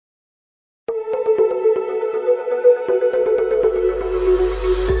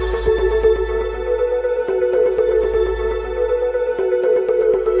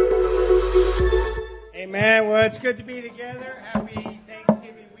Well, it's good to be together. Happy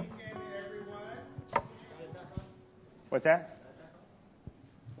Thanksgiving weekend, everyone. What's that?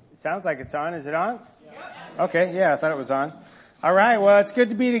 It sounds like it's on. Is it on? Okay, yeah, I thought it was on. All right, well, it's good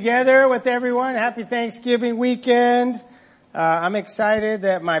to be together with everyone. Happy Thanksgiving weekend. I'm excited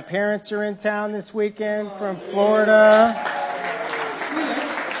that my parents are in town this weekend from Florida.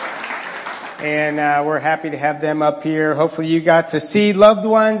 And we're happy to have them up here. Hopefully you got to see loved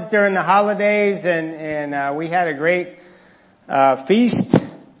ones during the holidays, and we had a great feast.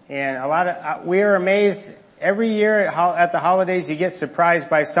 And we are amazed every year at the holidays. You get surprised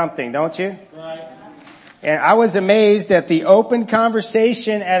by something, don't you? Right. And I was amazed at the open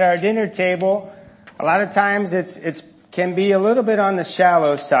conversation at our dinner table. A lot of times it's can be a little bit on the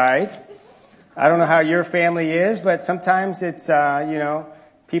shallow side. I don't know how your family is, but sometimes it's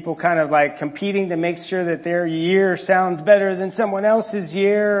people kind of like competing to make sure that their year sounds better than someone else's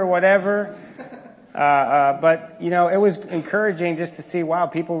year or whatever. But it was encouraging just to see, wow,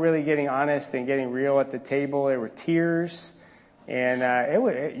 people really getting honest and getting real at the table. There were tears. And, I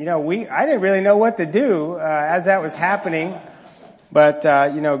didn't really know what to do, as that was happening. But,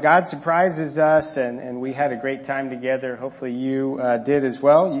 God surprises us and we had a great time together. Hopefully you, did as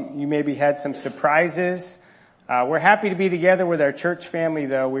well. You maybe had some surprises. We're happy to be together with our church family,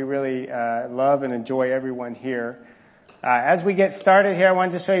 though. We really love and enjoy everyone here. As we get started here, I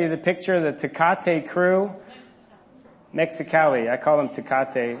wanted to show you the picture of the Tecate crew. Mexicali. I called them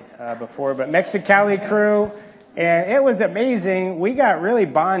Tecate before, but Mexicali crew. And it was amazing. We got really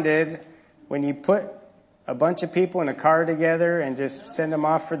bonded when you put a bunch of people in a car together and just send them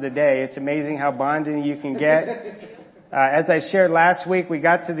off for the day. It's amazing how bonding you can get. As I shared last week, we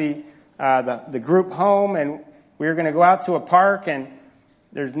got to the group home and we were going to go out to a park and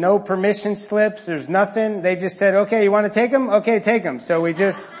there's no permission slips. There's nothing. They just said, okay, you want to take them? Okay, take them. So we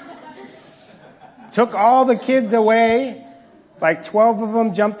just took all the kids away. Like 12 of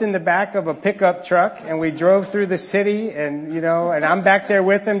them jumped in the back of a pickup truck and we drove through the city and, and I'm back there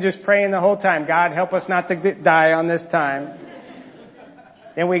with them just praying the whole time. God, help us not to die on this time.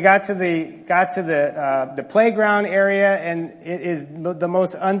 Then we got to the playground area and it is the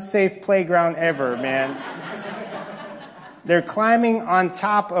most unsafe playground ever, man. They're climbing on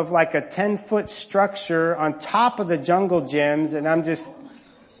top of like a 10-foot structure on top of the jungle gyms and I'm just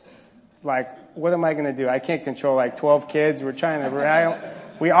like, what am I going to do? I can't control like 12 kids.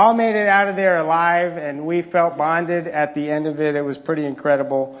 We all made it out of there alive and we felt bonded at the end of it. It was pretty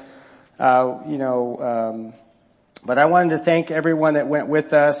incredible. But I wanted to thank everyone that went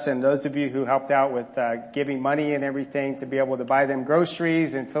with us and those of you who helped out with, giving money and everything to be able to buy them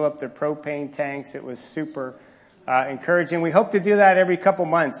groceries and fill up their propane tanks. It was super encouraging. We hope to do that every couple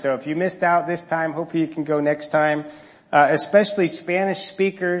months. So if you missed out this time, hopefully you can go next time. Especially Spanish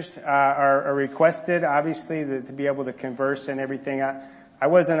speakers are requested, obviously, to be able to converse and everything. I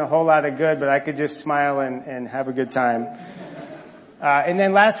wasn't a whole lot of good, but I could just smile and have a good time. And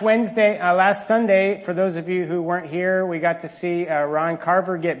then last Sunday, for those of you who weren't here, we got to see Ron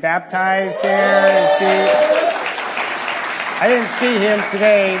Carver get baptized there. I didn't see him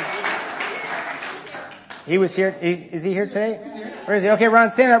today. He was here. Is he here today? Where is he? Okay,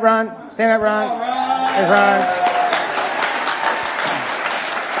 Ron, stand up, Ron. Stand up, Ron. There's Ron.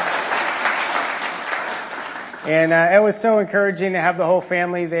 And it was so encouraging to have the whole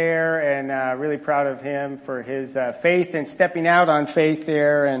family there and really proud of him for his faith and stepping out on faith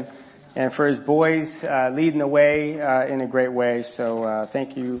there and for his boys leading the way in a great way. So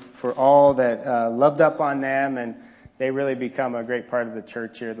thank you for all that loved up on them, and they really become a great part of the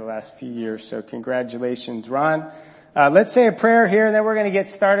church here the last few years. So congratulations, Ron. Let's say a prayer here and then we're going to get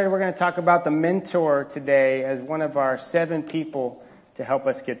started. We're going to talk about the mentor today as one of our 7 people to help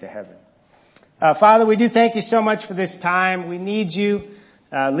us get to heaven. Father, we do thank you so much for this time. We need you.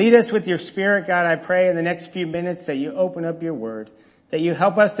 Lead us with your Spirit, God. I pray in the next few minutes that you open up your word, that you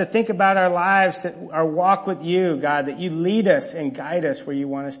help us to think about our lives, our walk with you, God, that you lead us and guide us where you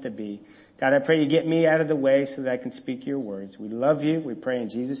want us to be. God, I pray you get me out of the way so that I can speak your words. We love you. We pray in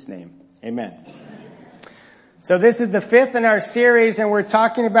Jesus' name. Amen. So this is the 5th in our series, and we're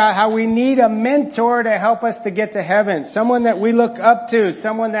talking about how we need a mentor to help us to get to heaven. Someone that we look up to,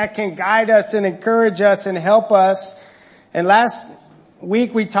 someone that can guide us and encourage us and help us. And last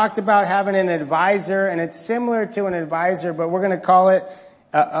week we talked about having an advisor, and it's similar to an advisor, but we're going to call it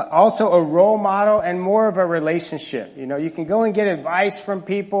also a role model and more of a relationship. You can go and get advice from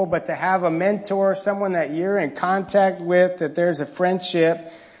people, but to have a mentor, someone that you're in contact with, that there's a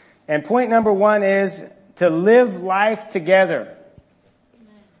friendship. And point number 1 is to live life together.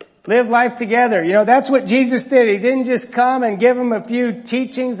 Live life together. That's what Jesus did. He didn't just come and give them a few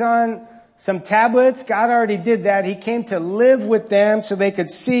teachings on some tablets. God already did that. He came to live with them so they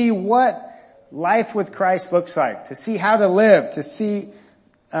could see what life with Christ looks like, to see how to live, to see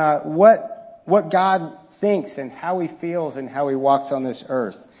what God thinks and how he feels and how he walks on this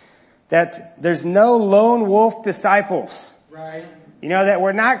earth. That there's no lone wolf disciples. Right. You know, that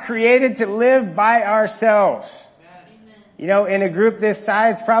we're not created to live by ourselves. You know, in a group this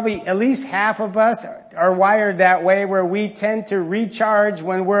size, probably at least half of us are wired that way, where we tend to recharge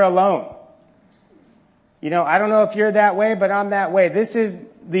when we're alone. You know, I don't know if you're that way, but I'm that way. This is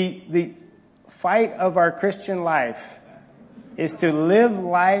the fight of our Christian life, is to live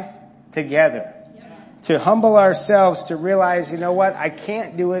life together. To humble ourselves, to realize, you know what, I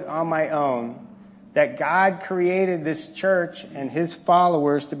can't do it on my own. That God created this church and his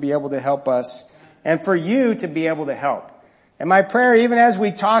followers to be able to help us, and for you to be able to help. And my prayer, even as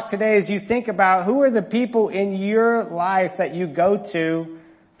we talk today, is you think about who are the people in your life that you go to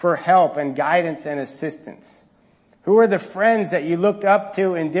for help and guidance and assistance. Who are the friends that you looked up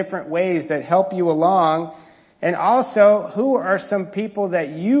to in different ways that help you along? And also, who are some people that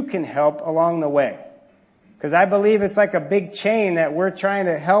you can help along the way? Because I believe it's like a big chain that we're trying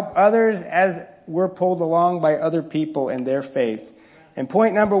to help others as we're pulled along by other people in their faith. And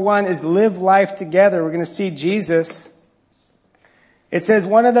point number 1 is live life together. We're going to see Jesus. It says,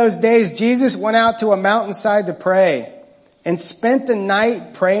 one of those days, Jesus went out to a mountainside to pray and spent the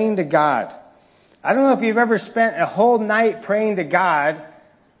night praying to God. I don't know if you've ever spent a whole night praying to God.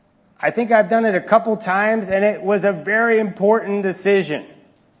 I think I've done it a couple times, and it was a very important decision.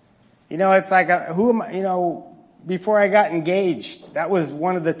 You know, it's like, before I got engaged, that was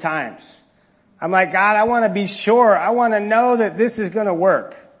one of the times. I'm like, God, I want to be sure. I want to know that this is going to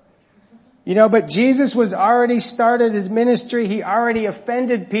work. You know, but Jesus was already started his ministry. He already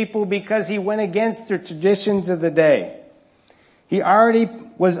offended people because he went against the traditions of the day. He already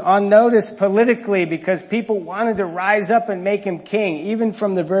was on notice politically because people wanted to rise up and make him king, even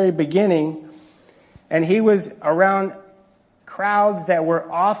from the very beginning. And he was around crowds that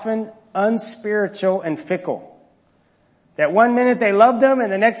were often unspiritual and fickle. That one minute they loved him and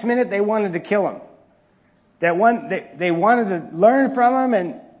the next minute they wanted to kill him. They wanted to learn from him,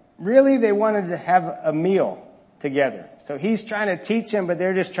 and really they wanted to have a meal together. So he's trying to teach them, but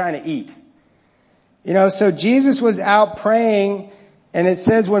they're just trying to eat. You know, so Jesus was out praying, and it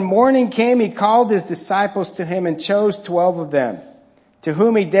says when morning came, he called his disciples to him and chose 12 of them, to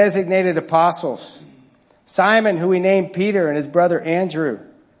whom he designated apostles. Simon, who he named Peter, and his brother Andrew,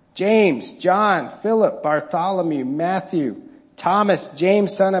 James, John, Philip, Bartholomew, Matthew, Thomas,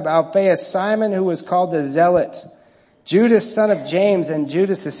 James, son of Alphaeus, Simon, who was called the Zealot, Judas, son of James, and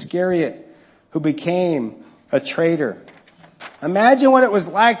Judas Iscariot, who became a traitor. Imagine what it was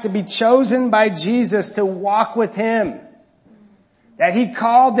like to be chosen by Jesus to walk with him. That he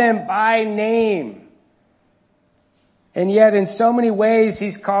called them by name. And yet in so many ways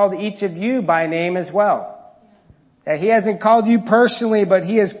he's called each of you by name as well. That he hasn't called you personally, but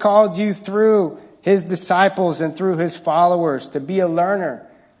he has called you through his disciples and through his followers to be a learner,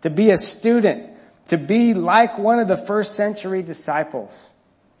 to be a student, to be like one of the first century disciples.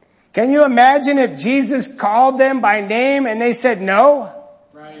 Can you imagine if Jesus called them by name and they said no?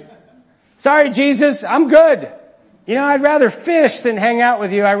 Right. Sorry, Jesus, I'm good. You know, I'd rather fish than hang out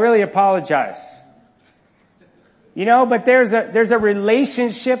with you. I really apologize. You know, but there's a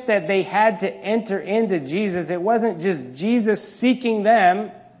relationship that they had to enter into Jesus. It wasn't just Jesus seeking them.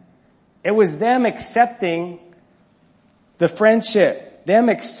 It was them accepting the friendship, them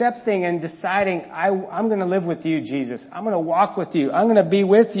accepting and deciding, I'm going to live with you, Jesus. I'm going to walk with you. I'm going to be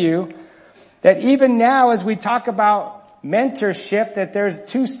with you. That even now, as we talk about mentorship, that there's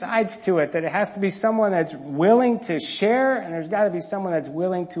two sides to it, that it has to be someone that's willing to share, and there's got to be someone that's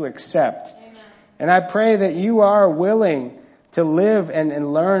willing to accept. And I pray that you are willing to live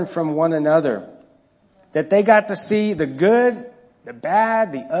and learn from one another. That they got to see the good, the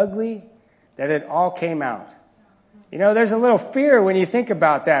bad, the ugly, that it all came out. You know, there's a little fear when you think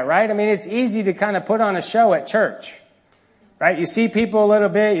about that, right? I mean, it's easy to kind of put on a show at church, right? You see people a little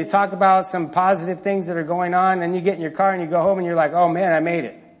bit, you talk about some positive things that are going on, and you get in your car and you go home and you're like, oh man, I made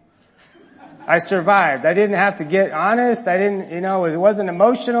it. I survived. I didn't have to get honest. It wasn't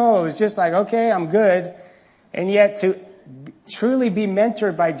emotional. It was just like, okay, I'm good. And yet to truly be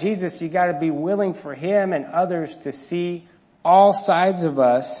mentored by Jesus, you got to be willing for him and others to see all sides of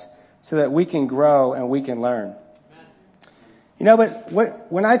us so that we can grow and we can learn. You know, but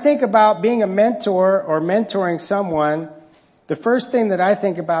when I think about being a mentor or mentoring someone, the first thing that I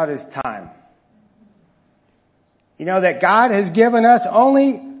think about is time. You know, that God has given us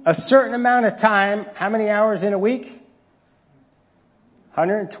only a certain amount of time. How many hours in a week?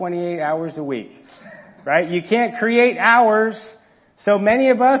 128 hours a week, right? You can't create hours. So many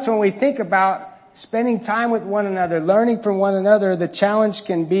of us, when we think about spending time with one another, learning from one another, the challenge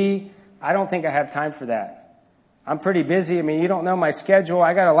can be, I don't think I have time for that. I'm pretty busy. I mean, you don't know my schedule.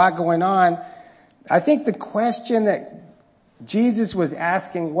 I got a lot going on. I think the question that Jesus was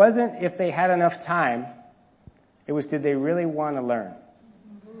asking wasn't if they had enough time. It was, did they really want to learn?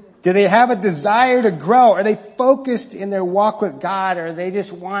 Do they have a desire to grow? Are they focused in their walk with God, or they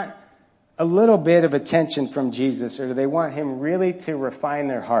just want a little bit of attention from Jesus, or do they want him really to refine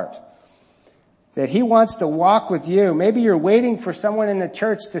their heart? That he wants to walk with you. Maybe you're waiting for someone in the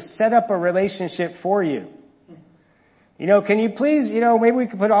church to set up a relationship for you. Can you please, maybe we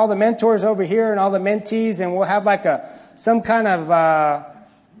could put all the mentors over here and all the mentees, and we'll have like some kind of,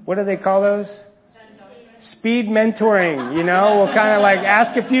 what do they call those? Speed mentoring, we'll kind of like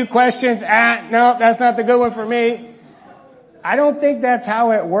ask a few questions. No, that's not the good one for me. I don't think that's how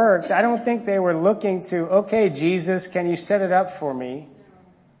it worked. I don't think they were looking to, okay, Jesus, can you set it up for me?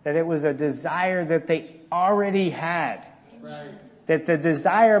 That it was a desire that they already had. Right. That the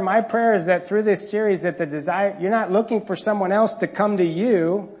desire, my prayer is that through this series, that the desire, you're not looking for someone else to come to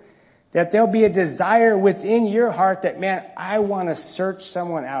you, that there'll be a desire within your heart that, man, I want to search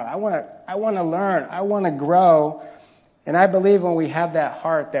someone out. I want to learn. I want to grow. And I believe when we have that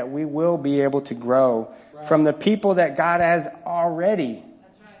heart that we will be able to grow from the people that God has already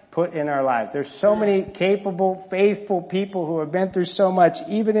put in our lives. There's so many capable, faithful people who have been through so much,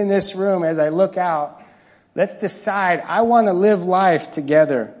 even in this room. As I look out, let's decide, I want to live life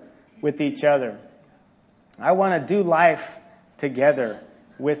together with each other. I want to do life together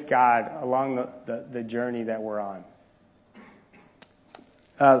with God along the journey that we're on.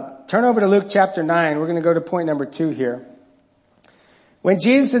 Turn over to Luke chapter 9. We're going to go to point number 2 here. When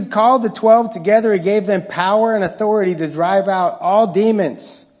Jesus had called the 12 together, he gave them power and authority to drive out all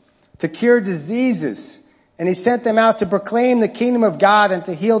demons, to cure diseases, and he sent them out to proclaim the kingdom of God and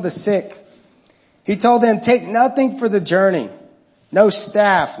to heal the sick. He told them, take nothing for the journey. No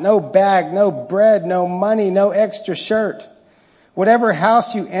staff, no bag, no bread, no money, no extra shirt. Whatever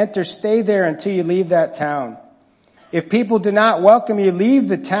house you enter, stay there until you leave that town. If people do not welcome you, leave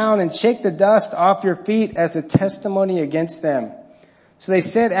the town and shake the dust off your feet as a testimony against them. So they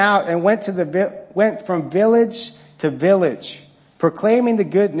set out and went from village to village, proclaiming the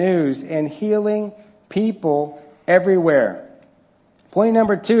good news and healing people everywhere. Point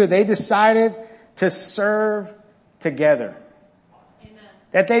number 2, they decided to serve together.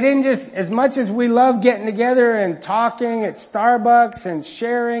 That they didn't just, as much as we love getting together and talking at Starbucks and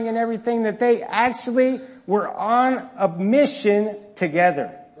sharing and everything, that they actually were on a mission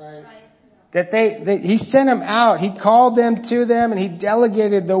together. Right. That he sent them out, he called them to them, and he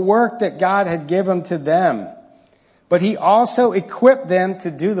delegated the work that God had given to them. But he also equipped them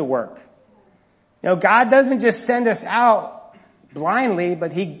to do the work. God doesn't just send us out blindly,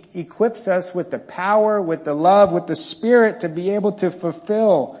 but he equips us with the power, with the love, with the Spirit to be able to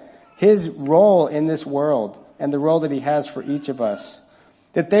fulfill his role in this world and the role that he has for each of us.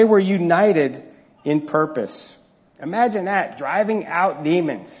 That they were united in purpose. Imagine that, driving out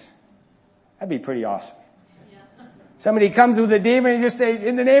demons. That'd be pretty awesome. Yeah. Somebody comes with a demon and you just say,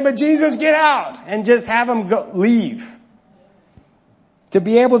 in the name of Jesus, get out, and just have them leave. To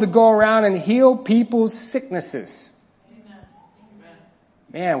be able to go around and heal people's sicknesses.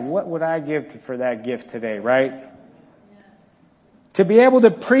 Man, what would I give for that gift today, right? Yes. To be able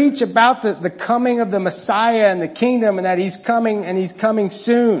to preach about the coming of the Messiah and the kingdom, and that he's coming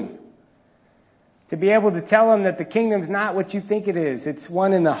soon. To be able to tell them that the kingdom's not what you think it is. It's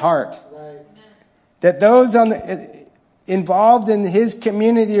one in the heart. Right. That those involved in his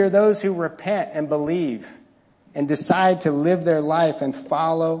community are those who repent and believe and decide to live their life and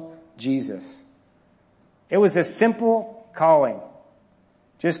follow Jesus. It was a simple calling.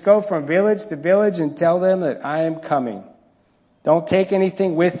 Just go from village to village and tell them that I am coming. Don't take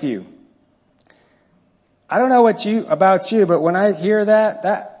anything with you. I don't know about you, but when I hear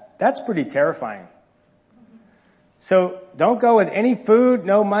that's pretty terrifying. So don't go with any food,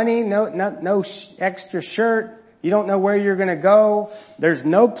 no money, no extra shirt. You don't know where you're going to go.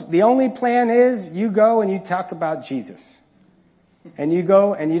 The only plan is you go and you talk about Jesus. And you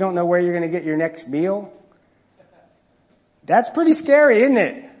go and you don't know where you're going to get your next meal. That's pretty scary, isn't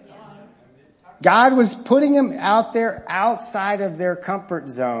it? God was putting them out there outside of their comfort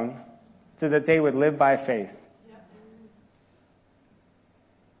zone so that they would live by faith.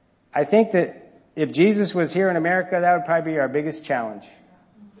 I think that if Jesus was here in America, that would probably be our biggest challenge.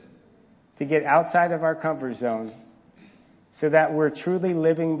 To get outside of our comfort zone so that we're truly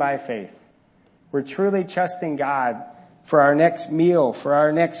living by faith. We're truly trusting God for our next meal, for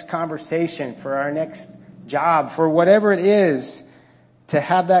our next conversation, for our next job, for whatever it is, to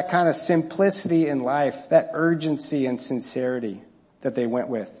have that kind of simplicity in life, that urgency and sincerity that they went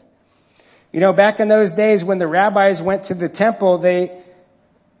with. You know, back in those days when the rabbis went to the temple, they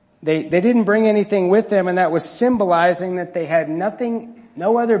didn't bring anything with them, and that was symbolizing that they had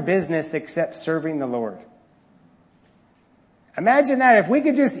no other business except serving the Lord. Imagine that, if we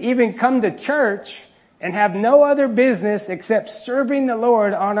could just even come to church and have no other business except serving the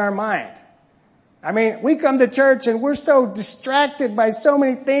Lord on our mind. I mean, we come to church and we're so distracted by so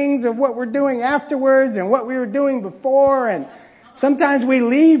many things of what we're doing afterwards and what we were doing before, and sometimes we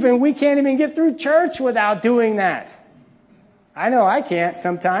leave and we can't even get through church without doing that. I know I can't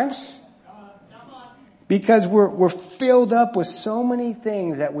sometimes. Because we're filled up with so many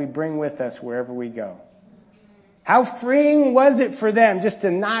things that we bring with us wherever we go. How freeing was it for them just to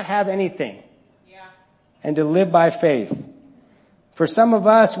not have anything and to live by faith? For some of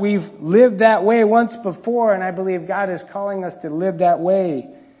us, we've lived that way once before, and I believe God is calling us to live that way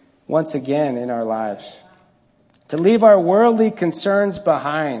once again in our lives. To leave our worldly concerns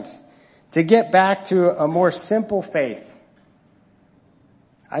behind, to get back to a more simple faith.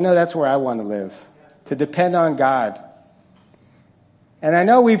 I know that's where I want to live, to depend on God. And I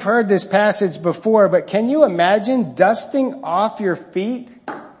know we've heard this passage before, but can you imagine dusting off your feet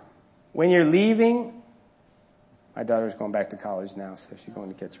when you're leaving? My daughter's going back to college now, so she's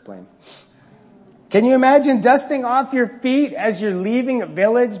going to catch a plane. Can you imagine dusting off your feet as you're leaving a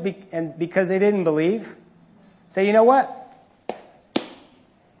village because they didn't believe? Say, you know what?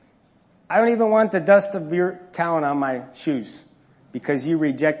 I don't even want the dust of your talent on my shoes because you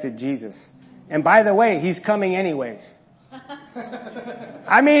rejected Jesus. And by the way, he's coming anyways.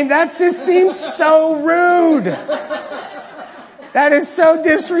 I mean, that just seems so rude. That is so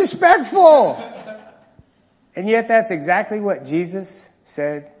disrespectful. And yet that's exactly what Jesus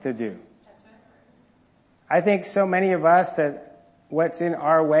said to do. I think so many of us that what's in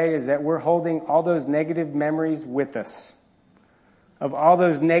our way is that we're holding all those negative memories with us. Of all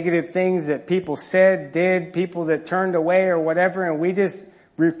those negative things that people said, did, people that turned away or whatever, and we just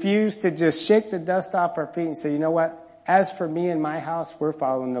refuse to just shake the dust off our feet and say, you know what? As for me and my house, we're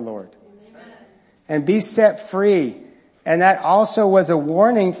following the Lord. Amen. And be set free. And that also was a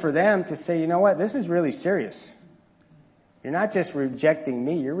warning for them to say, you know what? This is really serious. You're not just rejecting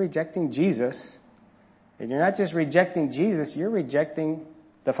me, you're rejecting Jesus. And you're not just rejecting Jesus, you're rejecting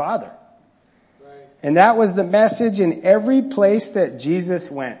the Father. Right. And that was the message in every place that Jesus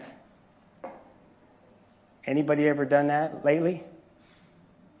went. Anybody ever done that lately?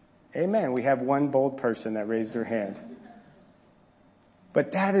 Amen. We have one bold person that raised their hand.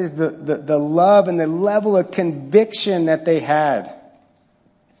 But that is the love and the level of conviction that they had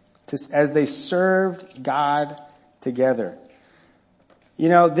as they served God together. You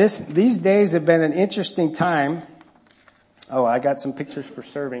know, these days have been an interesting time. Oh, I got some pictures for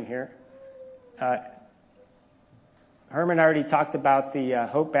serving here. Herman already talked about the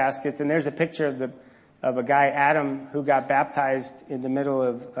Hope Baskets, and there's a picture of a guy, Adam, who got baptized in the middle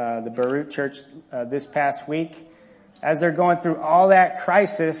of the Beirut church this past week. As they're going through all that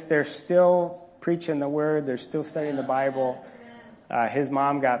crisis, they're still preaching the word. They're still studying the Bible. His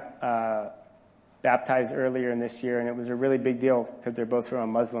mom got baptized earlier in this year, and it was a really big deal because they're both from a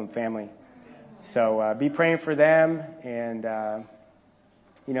Muslim family. So be praying for them, and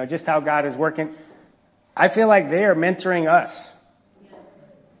you know, just how God is working. I feel like they are mentoring us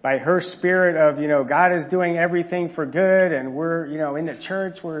by her spirit of, you know, God is doing everything for good, and we're, you know, in the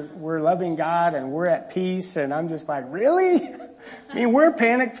church, we're loving God and we're at peace. And I'm just like, really? I mean, we're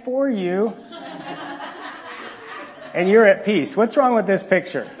panicked for you and you're at peace. What's wrong with this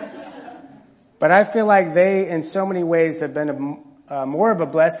picture? But I feel like they, in so many ways, have been more of a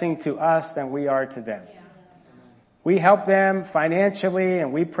blessing to us than we are to them. We help them financially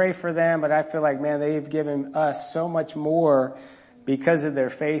and we pray for them, but I feel like, man, they've given us so much more because of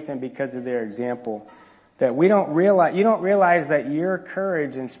their faith and because of their example, that you don't realize that your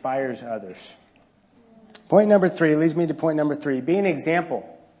courage inspires others. Point number 3 leads me to point number 3. Be an example.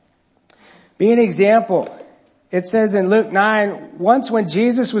 Be an example. It says in Luke 9, once when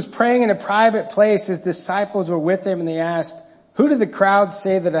Jesus was praying in a private place, his disciples were with him and they asked, who do the crowd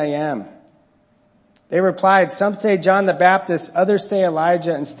say that I am? They replied, some say John the Baptist, others say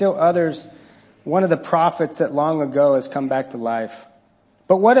Elijah, and still others, one of the prophets that long ago has come back to life.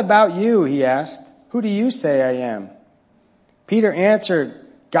 But what about you? He asked. Who do you say I am? Peter answered,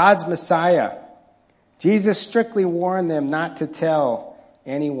 God's Messiah. Jesus strictly warned them not to tell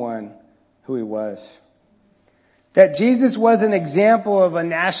anyone who he was. That Jesus was an example of a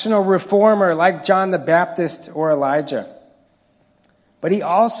national reformer like John the Baptist or Elijah. But he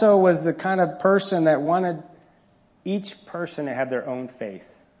also was the kind of person that wanted each person to have their own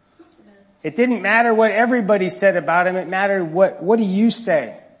faith. It didn't matter what everybody said about him. It mattered what do you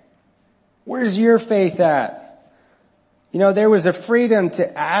say? Where's your faith at? You know, there was a freedom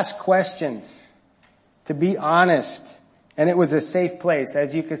to ask questions, to be honest, and it was a safe place.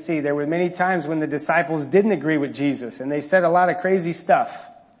 As you can see, there were many times when the disciples didn't agree with Jesus and they said a lot of crazy stuff.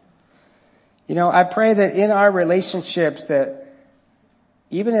 You know, I pray that in our relationships, that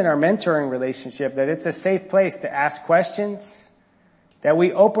even in our mentoring relationship, that it's a safe place to ask questions, that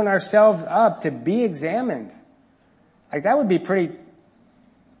we open ourselves up to be examined. Like that would be pretty,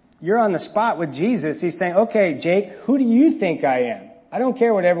 you're on the spot with Jesus. He's saying, okay, Jake, who do you think I am? I don't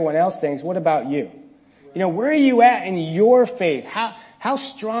care what everyone else thinks. What about you? You know, where are you at in your faith? How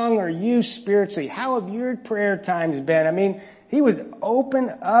strong are you spiritually? How have your prayer times been? I mean, he was open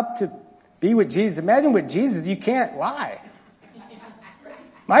up to be with Jesus. Imagine with Jesus, you can't lie.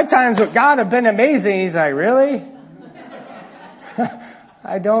 My times with God have been amazing. He's like, really?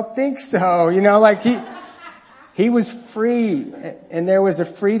 I don't think so. You know, like he was free, and there was a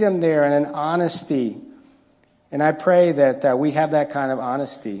freedom there and an honesty. And I pray that we have that kind of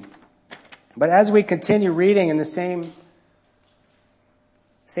honesty. But as we continue reading in the same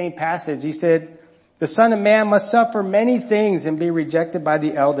passage, he said, the Son of Man must suffer many things and be rejected by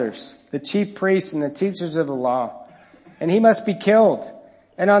the elders, the chief priests and the teachers of the law. And he must be killed,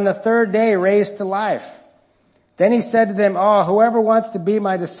 and on the third day raised to life. Then he said to them, whoever wants to be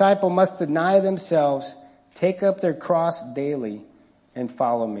my disciple must deny themselves, take up their cross daily, and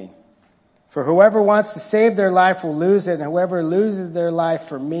follow me. For whoever wants to save their life will lose it, and whoever loses their life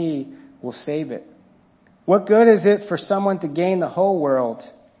for me will save it. What good is it for someone to gain the whole world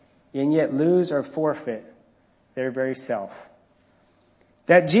and yet lose or forfeit their very self?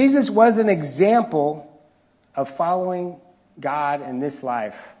 That Jesus was an example of following God in this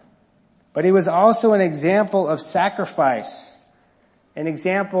life. But he was also an example of sacrifice, an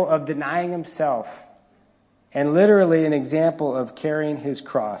example of denying himself, and literally an example of carrying his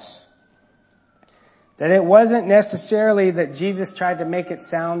cross. That it wasn't necessarily that Jesus tried to make it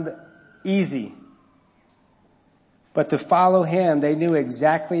sound easy, but to follow him, they knew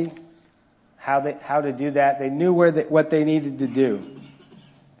exactly how to do that. They knew what they needed to do.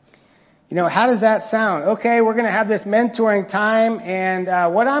 You know, how does that sound? Okay, we're going to have this mentoring time,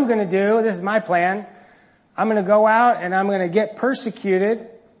 and what I'm going to do, this is my plan, I'm going to go out and I'm going to get persecuted,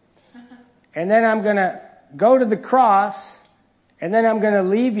 and then I'm going to go to the cross, and then I'm going to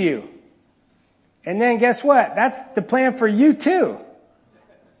leave you. And then guess what? That's the plan for you too.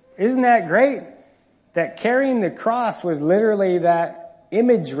 Isn't that great? That carrying the cross was literally that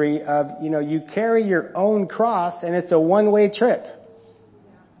imagery of, you know, you carry your own cross and it's a one-way trip.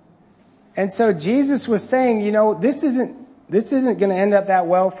 And so Jesus was saying, you know, this isn't going to end up that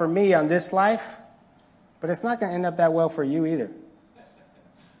well for me on this life, but it's not going to end up that well for you either.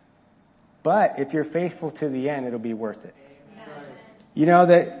 But if you're faithful to the end, it'll be worth it. You know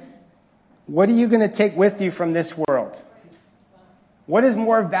that, what are you going to take with you from this world? What is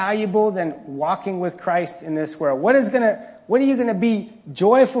more valuable than walking with Christ in this world? What are you going to be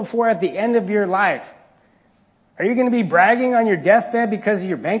joyful for at the end of your life? Are you going to be bragging on your deathbed because of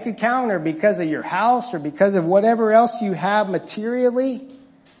your bank account or because of your house or because of whatever else you have materially?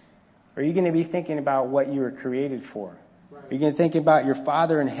 Or are you going to be thinking about what you were created for? Are you going to think about your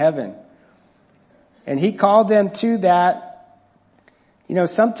Father in heaven? And he called them to that. You know,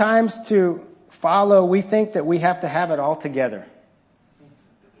 sometimes to follow, we think that we have to have it all together.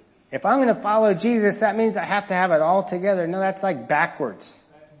 If I'm going to follow Jesus, that means I have to have it all together. No, that's like backwards.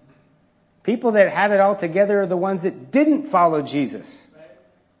 People that had it all together are the ones that didn't follow Jesus.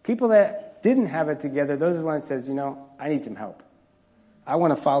 People that didn't have it together, those are the ones that says, you know, I need some help. I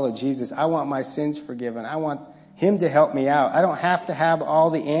want to follow Jesus. I want my sins forgiven. I want him to help me out. I don't have to have all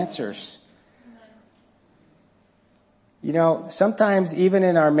the answers. You know, sometimes even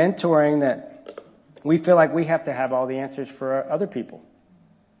in our mentoring that we feel like we have to have all the answers for other people.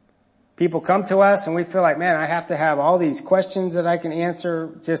 People come to us and we feel like, man, I have to have all these questions that I can answer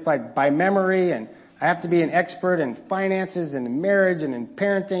just like by memory, and I have to be an expert in finances and in marriage and in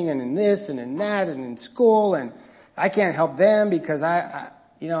parenting and in this and in that and in school, and I can't help them because I'm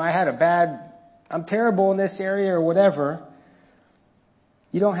terrible in this area or whatever.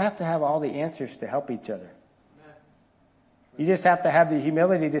 You don't have to have all the answers to help each other. You just have to have the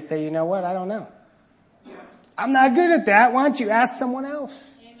humility to say, you know what, I don't know. I'm not good at that. Why don't you ask someone else?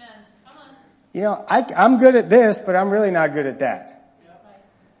 You know, I'm good at this, but I'm really not good at that.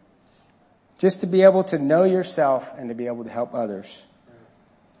 just to be able to know yourself and to be able to help others.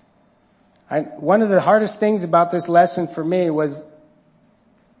 One of the hardest things about this lesson for me was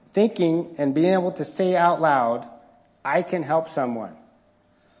thinking and being able to say out loud, I can help someone.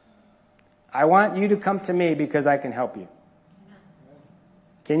 I want you to come to me because I can help you.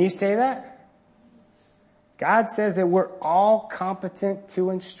 Can you say that? God says that we're all competent to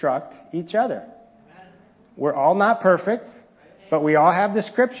instruct each other. We're all not perfect, but we all have the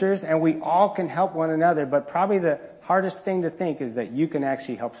scriptures and we all can help one another. But probably the hardest thing to think is that you can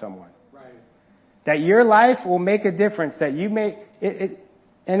actually help someone. Right. That your life will make a difference, that you may, and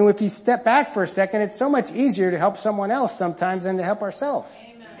if you step back for a second, it's so much easier to help someone else sometimes than to help ourselves.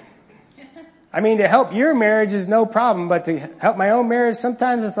 I mean, to help your marriage is no problem, but to help my own marriage,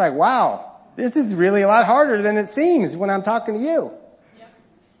 sometimes it's like, wow, this is really a lot harder than it seems when I'm talking to you.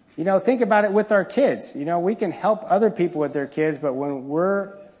 You know, think about it with our kids. You know, we can help other people with their kids, but when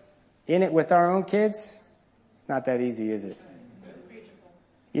we're in it with our own kids, it's not that easy, is it?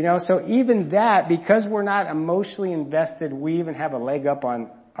 You know, so even that, because we're not emotionally invested, we even have a leg up on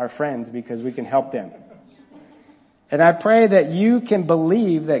our friends because we can help them. And I pray that you can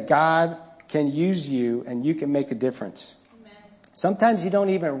believe that God can use you and you can make a difference. Amen. Sometimes you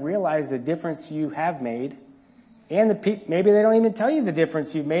don't even realize the difference you have made, and maybe they don't even tell you the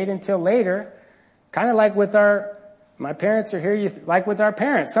difference you made until later. Kind of like with my parents are here, like with our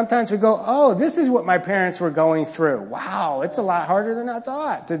parents. Sometimes we go, oh, this is what my parents were going through. Wow, it's a lot harder than I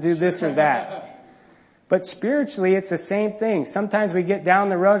thought to do this or that. But spiritually, it's the same thing. Sometimes we get down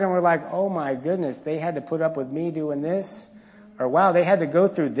the road and we're like, oh my goodness, they had to put up with me doing this. Or wow, they had to go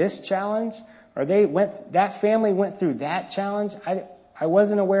through this challenge, or that family went through that challenge. I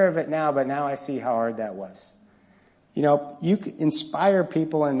wasn't aware of it now, but now I see how hard that was. You know, you can inspire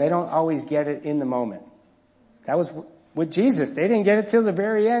people and they don't always get it in the moment. That was with Jesus. They didn't get it till the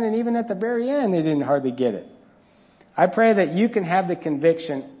very end, and even at the very end, they didn't hardly get it. I pray that you can have the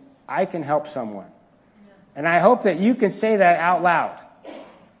conviction, I can help someone. And I hope that you can say that out loud.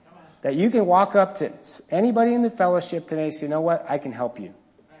 That you can walk up to anybody in the fellowship today and say, you know what, I can help you.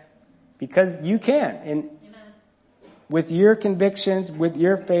 Because you can. And with your convictions, with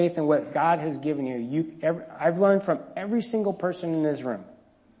your faith and what God has given you, I've learned from every single person in this room.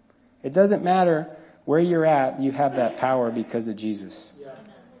 It doesn't matter where you're at, you have that power because of Jesus.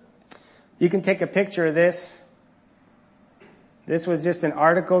 You can take a picture of this. This was just an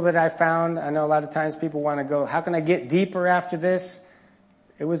article that I found. I know a lot of times people want to go, how can I get deeper after this?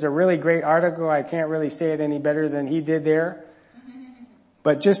 It was a really great article. I can't really say it any better than he did there.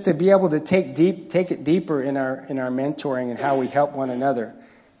 But just to be able to take it deeper in our mentoring and how we help one another.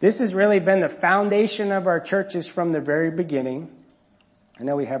 This has really been the foundation of our churches from the very beginning. I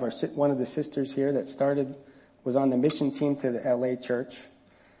know we have one of the sisters here that was on the mission team to the LA church.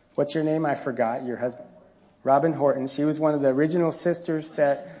 What's your name? I forgot. Your husband. Robin Horton. She was one of the original sisters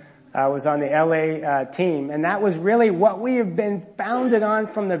that was on the LA team. And that was really what we have been founded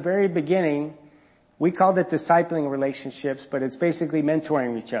on from the very beginning. We called it discipling relationships, but it's basically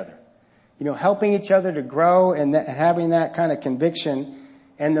mentoring each other. You know, helping each other to grow and having that kind of conviction.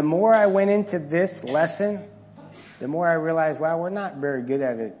 And the more I went into this lesson, the more I realized, wow, we're not very good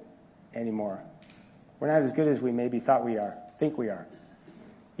at it anymore. We're not as good as we maybe think we are.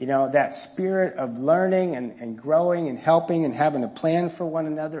 You know, that spirit of learning and growing and helping and having a plan for one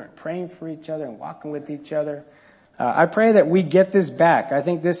another and praying for each other and walking with each other. I pray that we get this back. I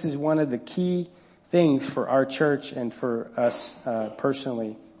think this is one of the key things for our church and for us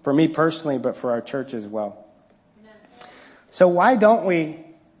personally. For me personally, but for our church as well. So why don't we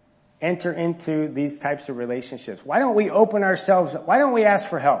enter into these types of relationships? Why don't we open ourselves up? Why don't we ask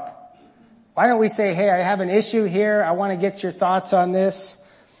for help? Why don't we say, hey, I have an issue here. I want to get your thoughts on this.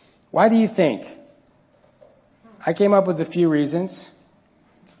 Why do you think? I came up with a few reasons.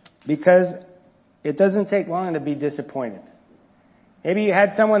 Because it doesn't take long to be disappointed. Maybe you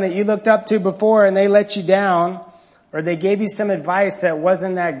had someone that you looked up to before and they let you down, or they gave you some advice that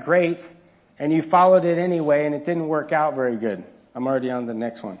wasn't that great and you followed it anyway and it didn't work out very good. I'm already on the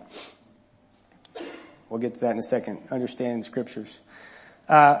next one. We'll get to that in a second. Understanding scriptures.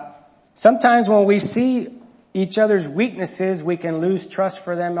 Sometimes when we see each other's weaknesses, we can lose trust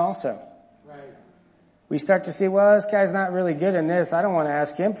for them also. Right. We start to see, well, this guy's not really good in this. I don't want to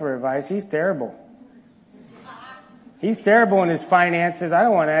ask him for advice. He's terrible. He's terrible in his finances. I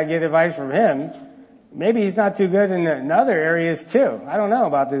don't want to get advice from him. Maybe he's not too good in other areas too. I don't know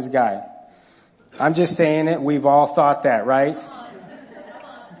about this guy. I'm just saying it. We've all thought that, right?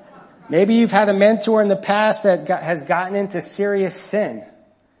 Maybe you've had a mentor in the past that has gotten into serious sin.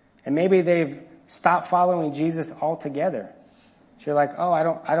 And maybe they've stopped following Jesus altogether. So you're like, oh,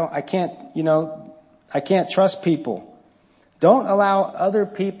 I can't trust people. Don't allow other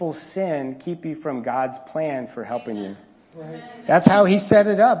people's sin keep you from God's plan for helping you. Right. That's how he set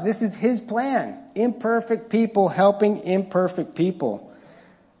it up. This is his plan. Imperfect people helping imperfect people.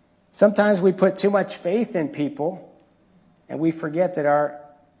 Sometimes we put too much faith in people and we forget that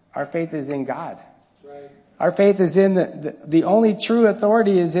our faith is in God. Right. Our faith is in the only true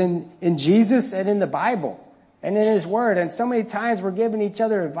authority is in Jesus and in the Bible and in his word. And so many times we're giving each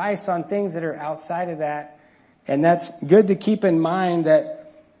other advice on things that are outside of that. And that's good to keep in mind that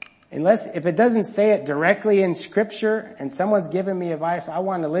if it doesn't say it directly in scripture and someone's giving me advice, I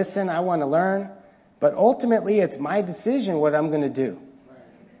want to listen, I want to learn. But ultimately it's my decision what I'm going to do.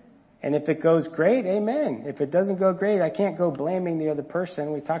 And if it goes great, amen. If it doesn't go great, I can't go blaming the other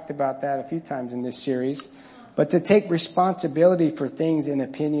person. We talked about that a few times in this series. But to take responsibility for things in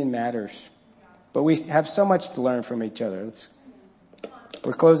opinion matters. But we have so much to learn from each other.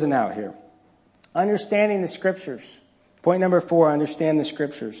 We're closing out here. Understanding the scriptures. Point number 4, understand the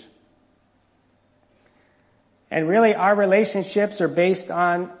scriptures. And really our relationships are based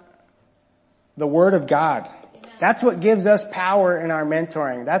on the word of God. That's what gives us power in our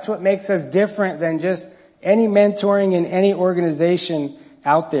mentoring. That's what makes us different than just any mentoring in any organization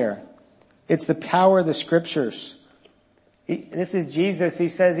out there. It's the power of the scriptures. This is Jesus. He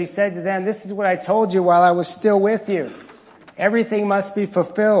said to them, this is what I told you while I was still with you. Everything must be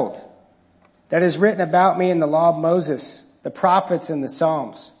fulfilled that is written about me in the law of Moses, the prophets, and the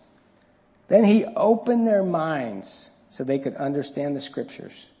Psalms. Then he opened their minds so they could understand the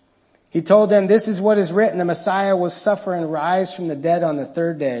scriptures. He told them, this is what is written, the Messiah will suffer and rise from the dead on the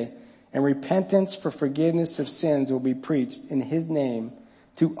third day, and repentance for forgiveness of sins will be preached in his name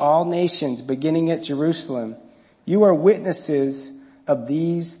to all nations, beginning at Jerusalem. You are witnesses of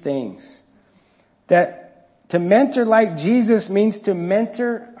these things. That to mentor like Jesus means to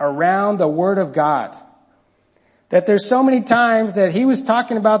mentor around the Word of God. That there's so many times that he was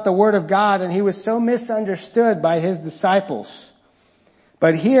talking about the Word of God and he was so misunderstood by his disciples.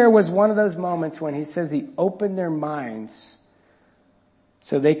 But here was one of those moments when he says he opened their minds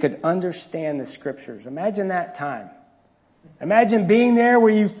so they could understand the scriptures. Imagine that time. Imagine being there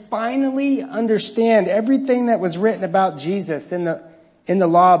where you finally understand everything that was written about Jesus in the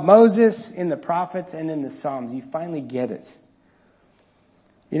law of Moses, in the prophets, and in the Psalms. You finally get it.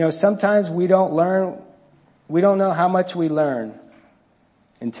 You know, sometimes we don't know how much we learn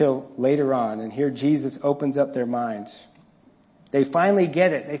until later on. And here Jesus opens up their minds. They finally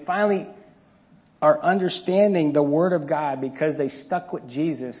get it. They finally are understanding the Word of God because they stuck with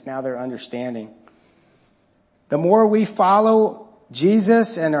Jesus. Now they're understanding. The more we follow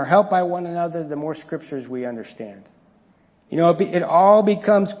Jesus and are helped by one another, the more scriptures we understand. You know, it all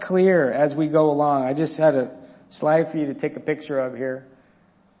becomes clear as we go along. I just had a slide for you to take a picture of here.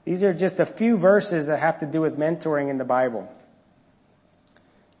 These are just a few verses that have to do with mentoring in the Bible.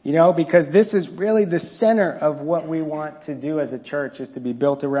 You know, because this is really the center of what we want to do as a church, is to be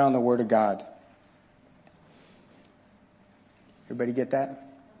built around the Word of God. Everybody get that?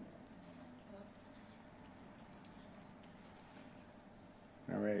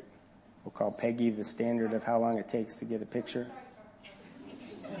 All right. We'll call Peggy the standard of how long it takes to get a picture.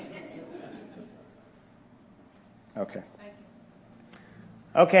 Okay.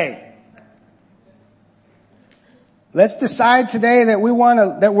 Okay. Let's decide today that we're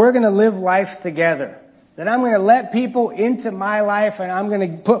going to live life together. That I'm going to let people into my life and I'm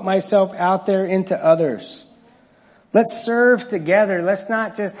going to put myself out there into others. Let's serve together. Let's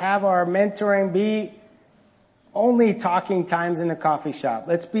not just have our mentoring be only talking times in a coffee shop.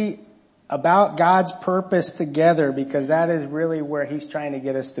 Let's be about God's purpose together, because that is really where he's trying to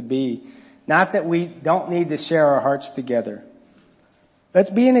get us to be. Not that we don't need to share our hearts together. Let's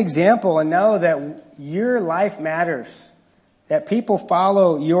be an example and know that your life matters. That people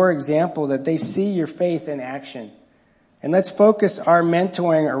follow your example, that they see your faith in action. And let's focus our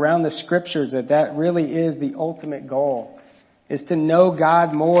mentoring around the scriptures, that really is the ultimate goal, is to know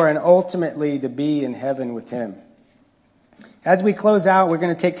God more and ultimately to be in heaven with him. As we close out, we're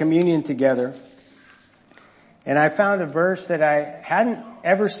going to take communion together. And I found a verse that I hadn't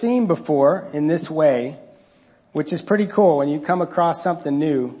ever seen before in this way, which is pretty cool when you come across something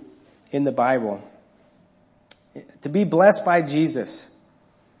new in the Bible. To be blessed by Jesus.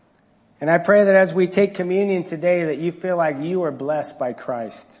 And I pray that as we take communion today, that you feel like you are blessed by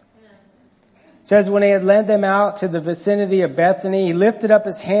Christ. It says when he had led them out to the vicinity of Bethany, he lifted up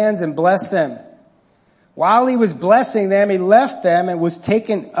his hands and blessed them. While he was blessing them, he left them and was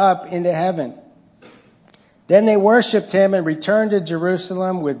taken up into heaven. Then they worshiped him and returned to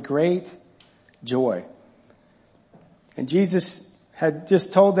Jerusalem with great joy. And Jesus had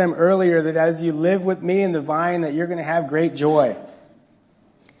just told them earlier that as you live with me in the vine, that you're going to have great joy.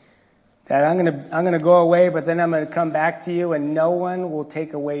 That I'm going to go away, but then I'm going to come back to you and no one will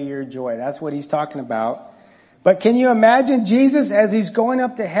take away your joy. That's what he's talking about. But can you imagine Jesus as he's going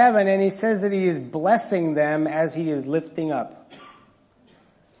up to heaven and he says that he is blessing them as he is lifting up?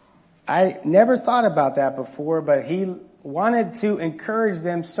 I never thought about that before, but he wanted to encourage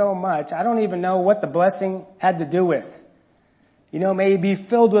them so much. I don't even know what the blessing had to do with. You know, may you be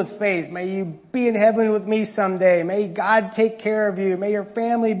filled with faith. May you be in heaven with me someday. May God take care of you. May your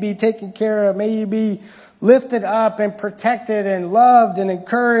family be taken care of. May you be lifted up and protected and loved and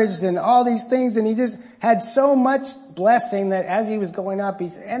encouraged and all these things. And he just had so much blessing that as he was going up, he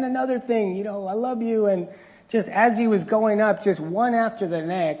said, and another thing, you know, I love you. And just as he was going up, just one after the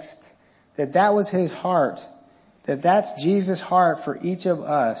next, that was his heart. That's Jesus' heart for each of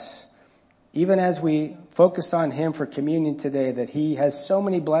us. Even as we focus on him for communion today, that he has so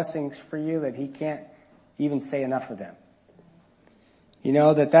many blessings for you that he can't even say enough of them. You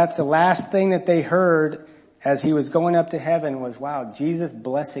know, that's the last thing that they heard as he was going up to heaven was, wow, Jesus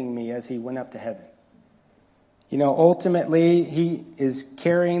blessing me as he went up to heaven. You know, ultimately, he is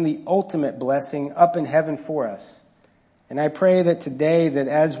carrying the ultimate blessing up in heaven for us. And I pray that today, that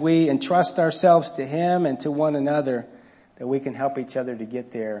as we entrust ourselves to him and to one another, that we can help each other to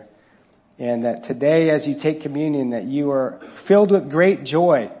get there. And that today, as you take communion, that you are filled with great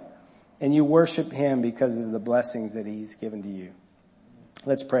joy and you worship him because of the blessings that he's given to you.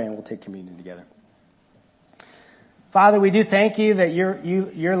 Let's pray and we'll take communion together. Father, we do thank you that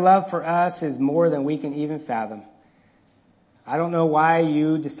your love for us is more than we can even fathom. I don't know why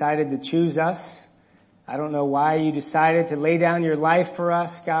you decided to choose us. I don't know why you decided to lay down your life for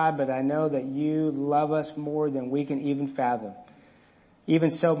us, God, but I know that you love us more than we can even fathom.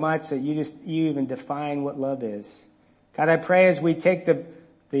 Even so much that you even define what love is. God, I pray as we take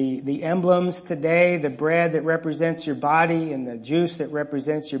the emblems today, the bread that represents your body and the juice that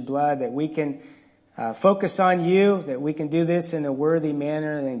represents your blood, that we can focus on you, that we can do this in a worthy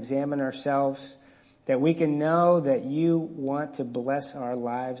manner and examine ourselves, that we can know that you want to bless our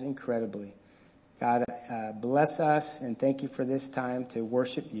lives incredibly. God, bless us and thank you for this time to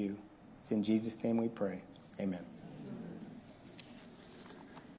worship you. It's in Jesus' name we pray. Amen.